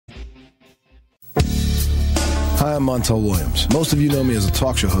Hi, I'm Montel Williams. Most of you know me as a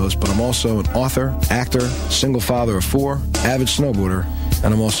talk show host, but I'm also an author, actor, single father of 4, avid snowboarder,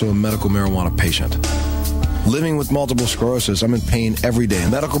 and I'm also a medical marijuana patient. Living with multiple sclerosis, I'm in pain every day.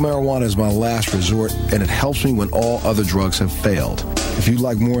 Medical marijuana is my last resort, and it helps me when all other drugs have failed. If you'd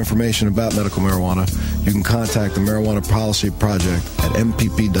like more information about medical marijuana, you can contact the Marijuana Policy Project at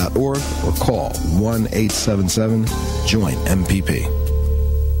mpp.org or call 1-877-JOIN-MPP.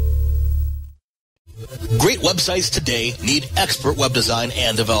 Great websites today need expert web design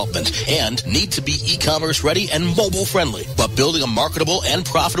and development and need to be e-commerce ready and mobile friendly. But building a marketable and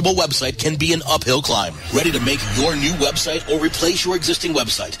profitable website can be an uphill climb. Ready to make your new website or replace your existing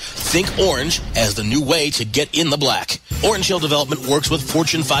website? Think Orange as the new way to get in the black. Orange Hill Development works with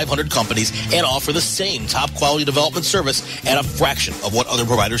Fortune 500 companies and offer the same top quality development service at a fraction of what other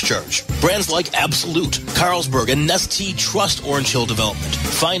providers charge. Brands like Absolute, Carlsberg, and Nestea trust Orange Hill Development.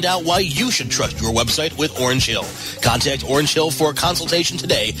 Find out why you should trust your website with Orange Hill. Contact Orange Hill for a consultation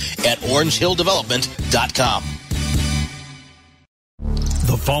today at orangehilldevelopment.com.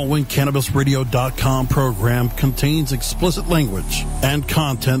 The following CannabisRadio.com program contains explicit language and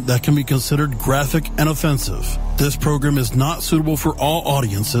content that can be considered graphic and offensive. This program is not suitable for all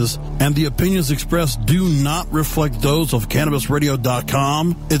audiences, and the opinions expressed do not reflect those of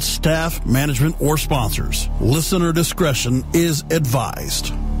CannabisRadio.com, its staff, management, or sponsors. Listener discretion is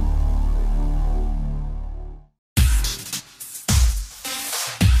advised.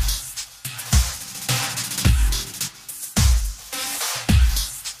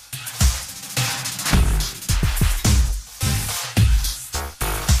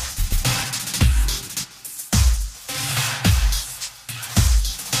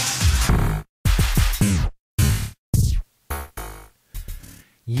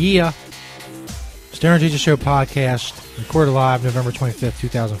 Yeah. Stoner Jesus Show podcast, recorded live November 25th,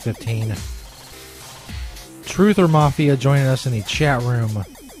 2015. Truth or Mafia joining us in the chat room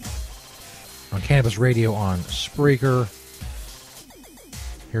on Cannabis Radio on Spreaker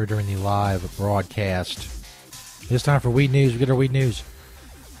here during the live broadcast. It's time for Weed News. We get our Weed News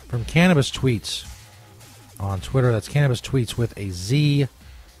from Cannabis Tweets on Twitter. That's Cannabis Tweets with a Z.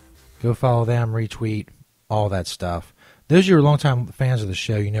 Go follow them, retweet, all that stuff. Those of you who are longtime fans of the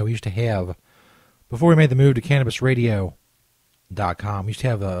show, you know we used to have, before we made the move to CannabisRadio.com, we used to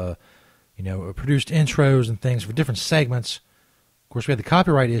have produced intros and things for different segments. Of course, we had the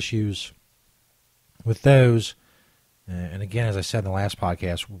copyright issues with those. And again, as I said in the last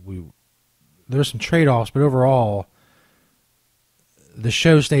podcast, there's some trade-offs, but overall, the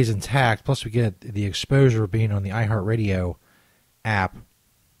show stays intact. Plus, we get the exposure of being on the iHeartRadio app,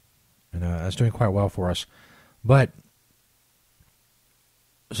 and that's doing quite well for us. But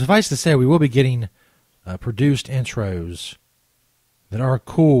suffice to say, we will be getting produced intros that are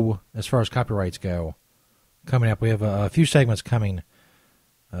cool as far as copyrights go coming up. We have a few segments coming,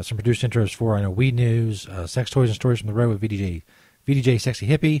 some produced intros for, I know, Weed News, Sex Toys and Stories from the Road with VDJ Sexy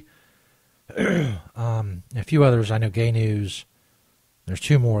Hippie, a few others. I know Gay News. There's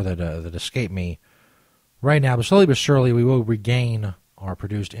 2 more that escape me right now, but slowly but surely we will regain our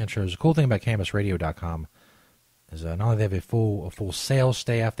produced intros. The cool thing about CannabisRadio.com is not only they have a full sales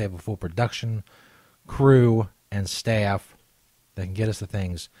staff, they have a full production crew and staff that can get us the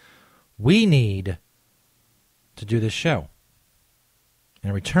things we need to do this show.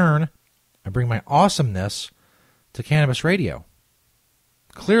 In return, I bring my awesomeness to Cannabis Radio.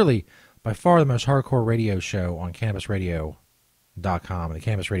 Clearly, by far the most hardcore radio show on CannabisRadio.com and the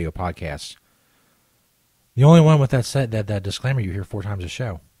Cannabis Radio podcasts. The only one with that disclaimer you hear 4 times a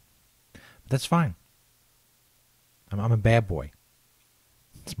show. But that's fine. I'm a bad boy.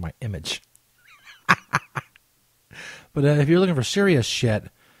 It's my image. But if you're looking for serious shit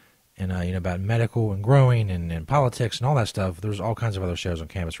and about medical and growing and politics and all that stuff, there's all kinds of other shows on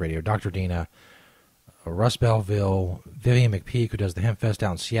Cannabis Radio. Dr. Dina, Russ Belville, Vivian McPeak, who does the Hemp Fest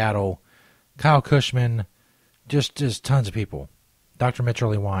out in Seattle, Kyle Cushman, just tons of people. Dr. Mitch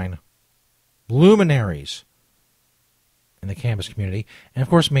Earlywine, luminaries in the cannabis community, and of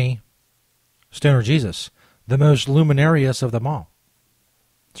course me, Stoner Jesus, the most luminarious of them all.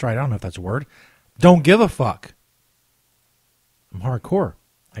 That's right, I don't know if that's a word. Don't give a fuck. I'm hardcore.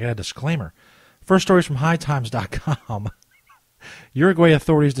 I got a disclaimer. First story is from hightimes.com. Uruguay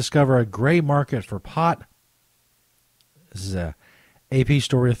authorities discover a gray market for pot. This is a AP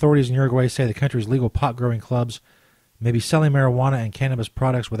story. Authorities in Uruguay say the country's legal pot-growing clubs may be selling marijuana and cannabis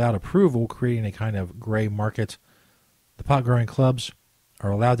products without approval, creating a kind of gray market. The pot-growing clubs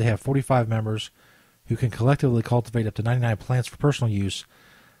are allowed to have 45 members who can collectively cultivate up to 99 plants for personal use,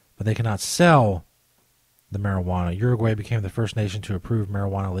 but they cannot sell the marijuana. Uruguay became the first nation to approve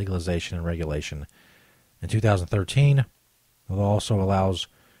marijuana legalization and regulation In 2013, the law also allows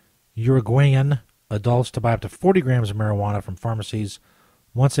Uruguayan adults to buy up to 40 grams of marijuana from pharmacies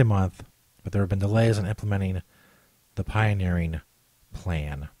once a month, but there have been delays in implementing the pioneering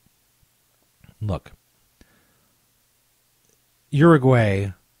plan. Look,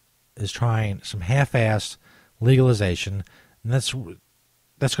 Uruguay is trying some half-assed legalization, and that's going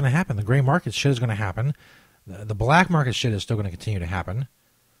to happen. The gray market shit is going to happen. The black market shit is still going to continue to happen.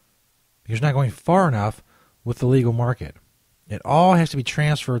 You're not going far enough with the legal market. It all has to be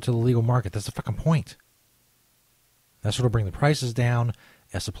transferred to the legal market. That's the fucking point. That's what will bring the prices down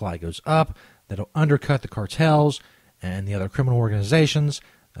as supply goes up. That'll undercut the cartels and the other criminal organizations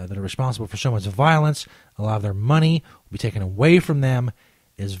that are responsible for so much violence. A lot of their money will be taken away from them.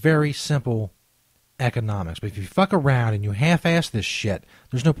 It's very simple economics. But if you fuck around and you half-ass this shit,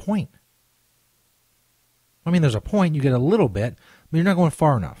 there's no point. I mean, there's a point. You get a little bit, but you're not going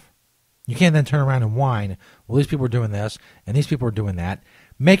far enough. You can't then turn around and whine, well, these people are doing this, and these people are doing that.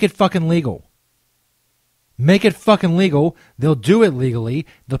 Make it fucking legal. Make it fucking legal. They'll do it legally.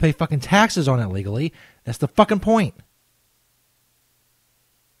 They'll pay fucking taxes on it legally. That's the fucking point.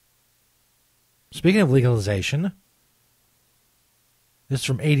 Speaking of legalization, this is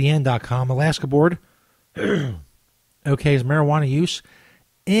from ADN.com. Alaska Board okays marijuana use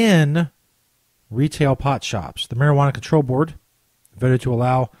in retail pot shops. The Marijuana Control Board voted to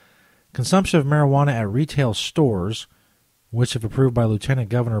allow consumption of marijuana at retail stores, which, if approved by Lieutenant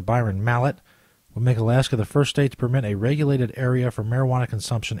Governor Byron Mallett, would make Alaska the first state to permit a regulated area for marijuana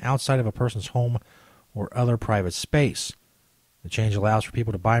consumption outside of a person's home or other private space. The change allows for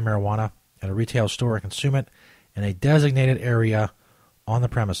people to buy marijuana at a retail store and consume it in a designated area on the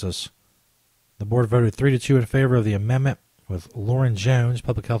premises. The board voted 3-2 in favor of the amendment, with Lauren Jones,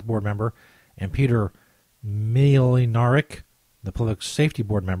 Public Health Board member, and Peter Milinarik, the Public Safety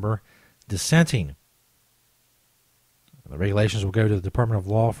Board member, dissenting. The regulations will go to the Department of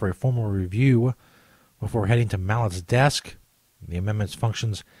Law for a formal review before heading to Mallett's desk. The amendment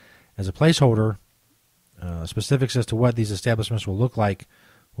functions as a placeholder. Specifics as to what these establishments will look like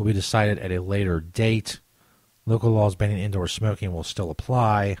will be decided at a later date. Local laws banning indoor smoking will still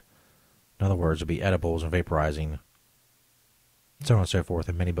apply. In other words, it will be edibles and vaporizing, so on and so forth,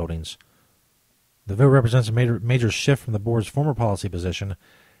 in many buildings. The vote represents a major shift from the board's former policy position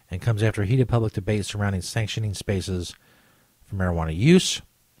and comes after heated public debate surrounding sanctioning spaces for marijuana use.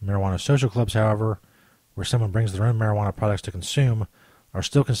 Marijuana social clubs, however, where someone brings their own marijuana products to consume, are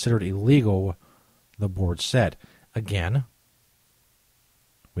still considered illegal, the board said. Again,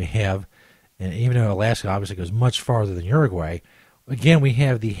 we have, and even though Alaska obviously goes much farther than Uruguay, again, we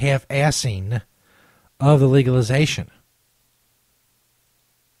have the half-assing of the legalization.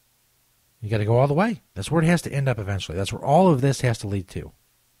 You got to go all the way. That's where it has to end up eventually. That's where all of this has to lead to.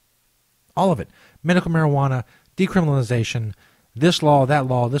 All of it. Medical marijuana, decriminalization, this law,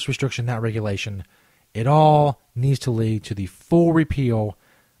 this restriction, that regulation. It all needs to lead to the full repeal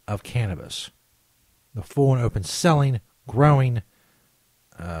of cannabis. The full and open selling, growing,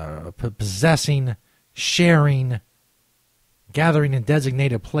 possessing, sharing, gathering in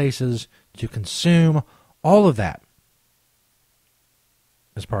designated places to consume. All of that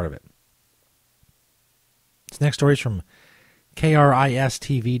is part of it. This next story is from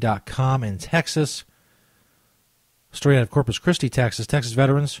KRISTV.com in Texas. Story out of Corpus Christi, Texas. Texas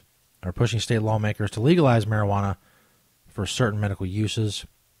veterans are pushing state lawmakers to legalize marijuana for certain medical uses.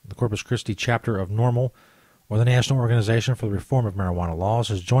 The Corpus Christi chapter of NORML, or the National Organization for the Reform of Marijuana Laws,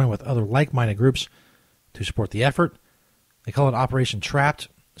 has joined with other like-minded groups to support the effort. They call it Operation Trapped,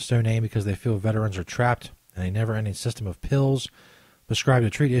 so named because they feel veterans are trapped in a never-ending system of pills prescribed to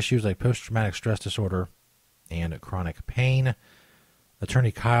treat issues like post-traumatic stress disorder and chronic pain.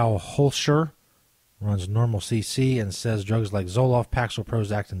 Attorney Kyle Holscher runs NORML CC and says drugs like Zoloft, Paxil,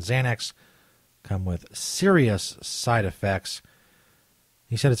 Prozac, and Xanax come with serious side effects.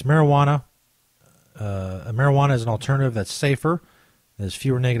 He said it's marijuana. Marijuana is an alternative that's safer, there's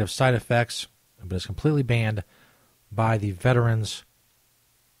fewer negative side effects, but it's completely banned by the Veterans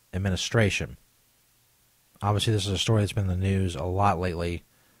Administration. Obviously, this is a story that's been in the news a lot lately.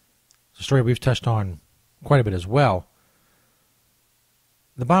 It's a story we've touched on quite a bit as well.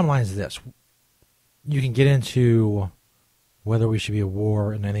 The bottom line is this. You can get into whether we should be at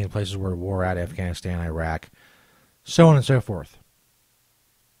war in any of the places we're at war at, Afghanistan, Iraq, so on and so forth.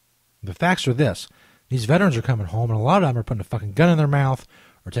 The facts are this. These veterans are coming home, and a lot of them are putting a fucking gun in their mouth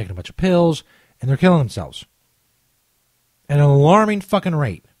or taking a bunch of pills, and they're killing themselves at an alarming fucking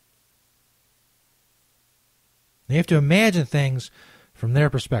rate. You have to imagine things from their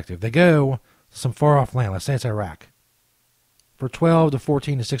perspective. They go to some far-off land, let's say it's Iraq, for 12 to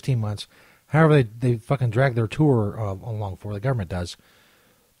 14 to 16 months, however they fucking drag their tour along for, the government does,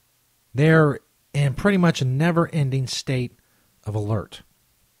 they're in pretty much a never-ending state of alert.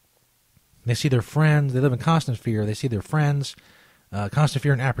 They see their friends. They live in constant fear. They see their friends, constant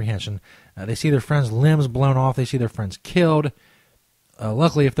fear and apprehension. They see their friends' limbs blown off. They see their friends killed.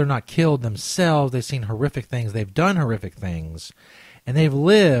 Luckily, if they're not killed themselves, they've seen horrific things. They've done horrific things. And they've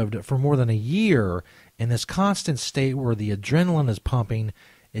lived for more than a year in this constant state where the adrenaline is pumping.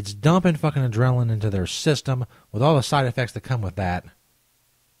 It's dumping fucking adrenaline into their system with all the side effects that come with that.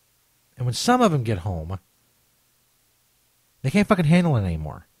 And when some of them get home, they can't fucking handle it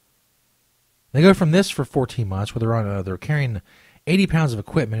anymore. They go from this for 14 months where they're carrying 80 pounds of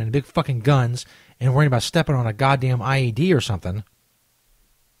equipment and big fucking guns and worrying about stepping on a goddamn IED or something.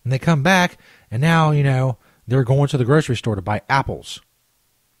 And they come back, and now, they're going to the grocery store to buy apples.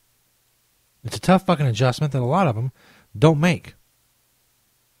 It's a tough fucking adjustment that a lot of them don't make.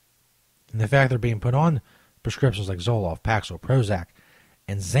 And the fact they're being put on prescriptions like Zoloft, Paxil, Prozac,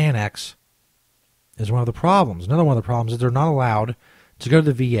 and Xanax is one of the problems. Another one of the problems is they're not allowed to go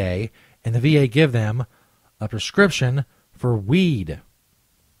to the VA, and the VA give them a prescription for weed,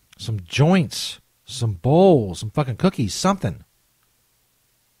 some joints, some bowls, some fucking cookies, something.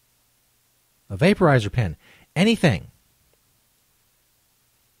 A vaporizer pen, anything.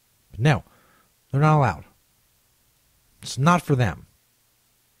 But no, they're not allowed. It's not for them.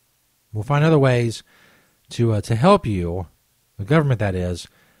 We'll find other ways to help you, the government that is,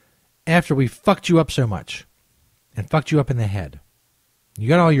 after we fucked you up so much and fucked you up in the head. You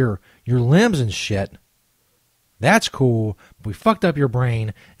got all your limbs and shit. That's cool. But we fucked up your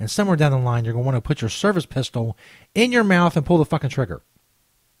brain, and somewhere down the line, you're going to want to put your service pistol in your mouth and pull the fucking trigger.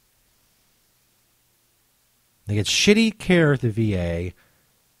 They get shitty care at the VA,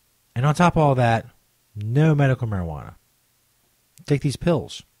 and on top of all that, no medical marijuana. Take these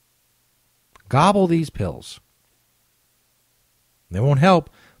pills. Gobble these pills. They won't help,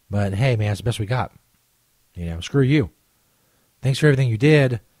 but hey, man, it's the best we got. Screw you. Thanks for everything you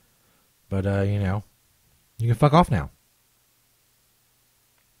did, but, you can fuck off now.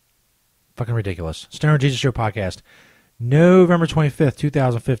 Fucking ridiculous. Stoner Jesus Show podcast. November 25th,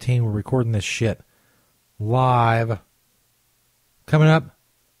 2015. We're recording this shit live. Coming up,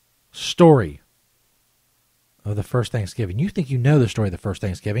 story of the first Thanksgiving. You think you know the story of the first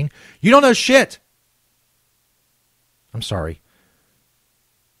Thanksgiving? You don't know shit! I'm sorry.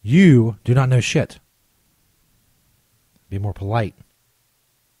 You do not know shit. Be more polite.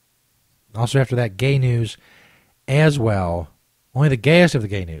 Also, after that, gay news as well. Only the gayest of the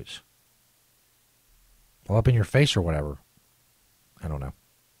gay news. Well, up in your face or whatever. I don't know.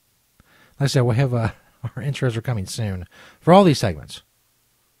 Like I said, we'll have our intros are coming soon for all these segments.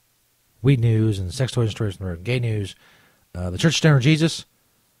 Weed news and sex toys and stories from the road. Gay news. The Church of Stoner Jesus.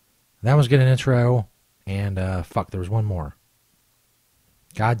 That one's getting an intro. And, there was one more.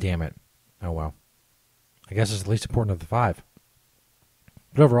 God damn it. Oh, well. I guess it's the least important of the 5.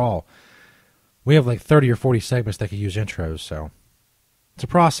 But overall, we have like 30 or 40 segments that could use intros, so it's a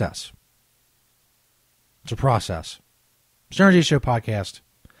process. It's a process. Stoner Jesus Show podcast.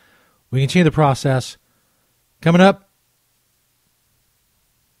 We continue the process. Coming up,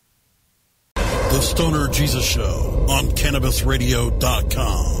 The Stoner Jesus Show on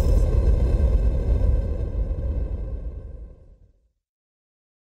CannabisRadio.com.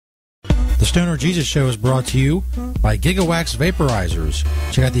 The Stoner Jesus Show is brought to you by Gigawax Vaporizers.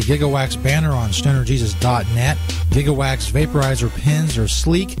 Check out the Gigawax banner on stonerjesus.net. Gigawax Vaporizer pins are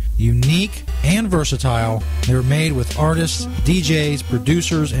sleek, unique, and versatile. They're made with artists, DJs,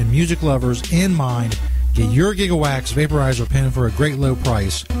 producers, and music lovers in mind. Get your Gigawax Vaporizer pin for a great low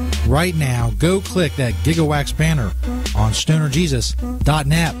price. Right now, go click that Gigawax banner on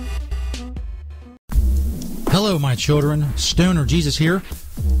stonerjesus.net. Hello, my children. Stoner Jesus here.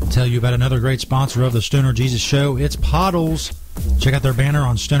 I'll tell you about another great sponsor of the Stoner Jesus Show. It's Pottles. Check out their banner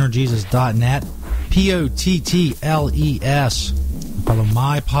on stonerjesus.net. Pottles. Follow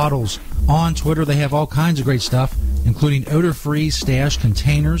My Pottles on Twitter. They have all kinds of great stuff, including odor-free stash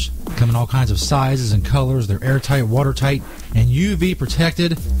containers. Come in all kinds of sizes and colors. They're airtight, watertight, and UV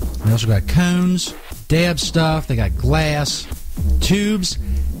protected. They also got cones, dab stuff. They got glass, tubes,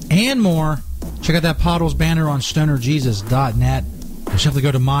 and more. Check out that Pottles banner on stonerjesus.net. Or simply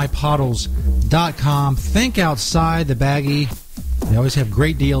go to mypottles.com. Think outside the baggie. They always have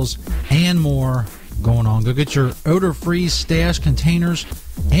great deals and more going on. Go get your odor-free stash containers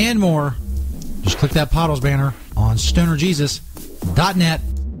and more. Just click that Pottles banner on stonerjesus.net.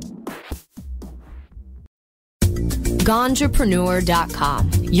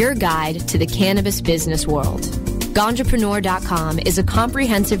 Ganjapreneur.com, your guide to the cannabis business world. Ganjapreneur.com is a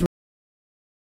comprehensive